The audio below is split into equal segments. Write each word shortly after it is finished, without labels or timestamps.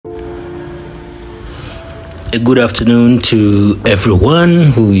A good afternoon to everyone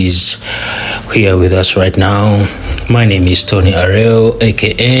who is here with us right now. My name is Tony Areo,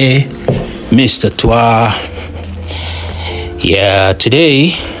 aka Mr. Twa.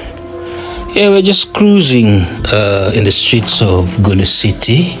 Today, we're just cruising in the streets of Gulu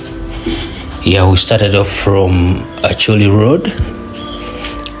City. We started off from Acholi Road,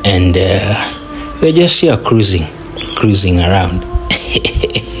 and we're just here cruising around.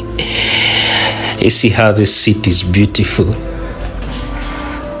 You see how this city is beautiful.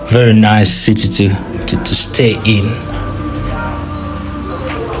 Very nice city to stay in.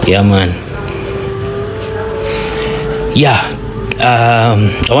 Yeah, man.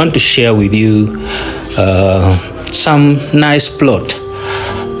 I want to share with you some nice plot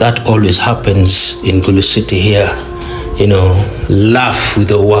that always happens in Gulu City here. You know, Laugh with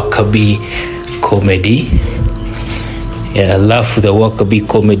the Wakabi comedy. Laugh with the Wakabi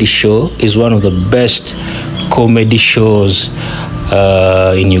comedy show is one of the best comedy shows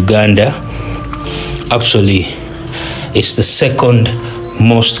in Uganda. Actually, it's the second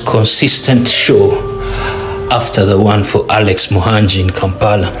most consistent show after the one for Alex Muhangi in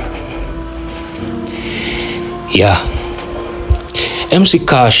Kampala. MC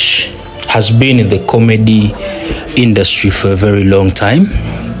Cash has been in the comedy industry for a very long time.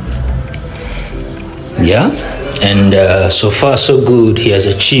 And so far so good. He has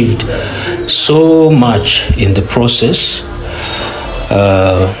achieved so much in the process.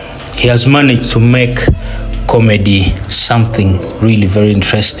 He has managed to make comedy something really very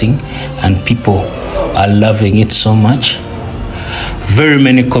interesting, and people are loving it so much. Very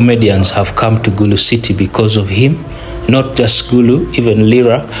many comedians have come to Gulu City because of him. Not just Gulu, even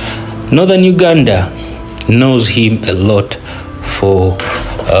Lira. Northern Uganda knows him a lot for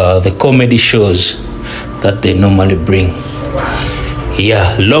the comedy shows that they normally bring.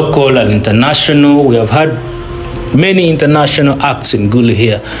 Local and international. We have had many international acts in Gulu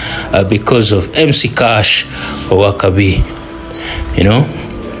here because of MC Cash or Wakabi. You know,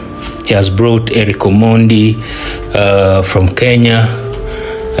 he has brought Eric Omondi from Kenya.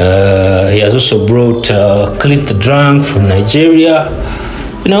 He has also brought Clint the Drunk from Nigeria.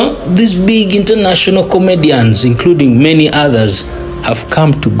 You know, these big international comedians, including many others, have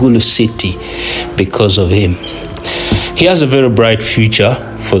come to Gulu City because of him. He has a very bright future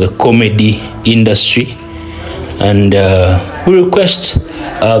for the comedy industry, and we request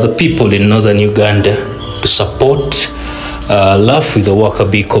the people in Northern Uganda to support Laugh with the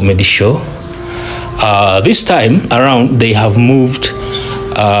Wakabi comedy show. This time around, they have moved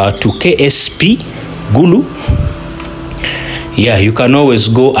to KSP Gulu. You can always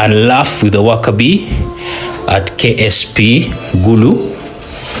go and laugh with the Wakabi at KSP Gulu.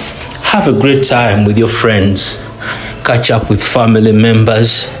 Have a great time with your friends. Catch up with family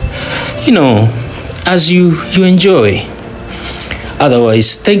members, you know, as you enjoy.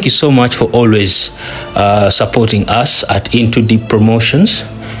 Otherwise, thank you so much for always supporting us at Into Deep Promotions.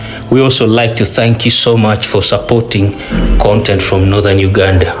 We also like to thank you so much for supporting content from Northern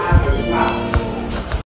Uganda.